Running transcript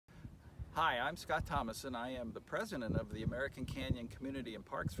Hi, I'm Scott Thomason. I am the president of the American Canyon Community and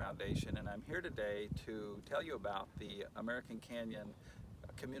Parks Foundation, and I'm here today to tell you about the American Canyon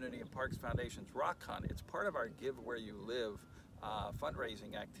Community and Parks Foundation's Rock Hunt. It's part of our Give Where You Live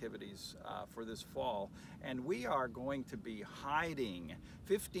fundraising activities for this fall, and we are going to be hiding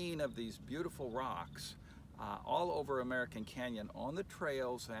 15 of these beautiful rocks all over American Canyon on the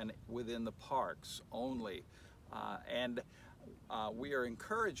trails and within the parks only. We are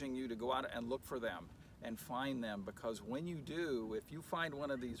encouraging you to go out and look for them and find them, because when you do, if you find one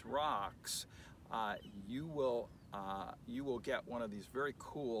of these rocks, you will get one of these very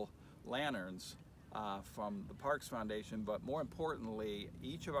cool lanterns from the Parks Foundation. But more importantly,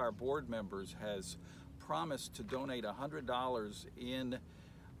 each of our board members has promised to donate $100 in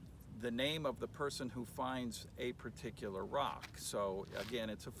the name of the person who finds a particular rock. So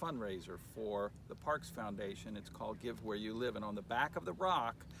again, it's a fundraiser for the Parks Foundation. It's called Give Where You Live, and on the back of the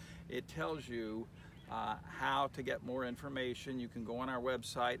rock it tells you how to get more information. You can go on our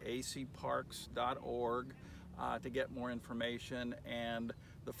website acparks.org to get more information, and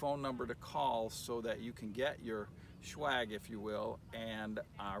the phone number to call so that you can get your swag, if you will, and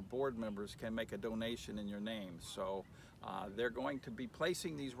our board members can make a donation in your name. So they're going to be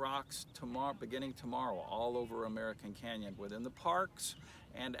placing these rocks beginning tomorrow all over American Canyon, within the parks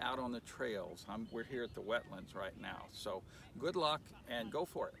and out on the trails. We're here at the wetlands right now. So good luck and go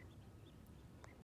for it.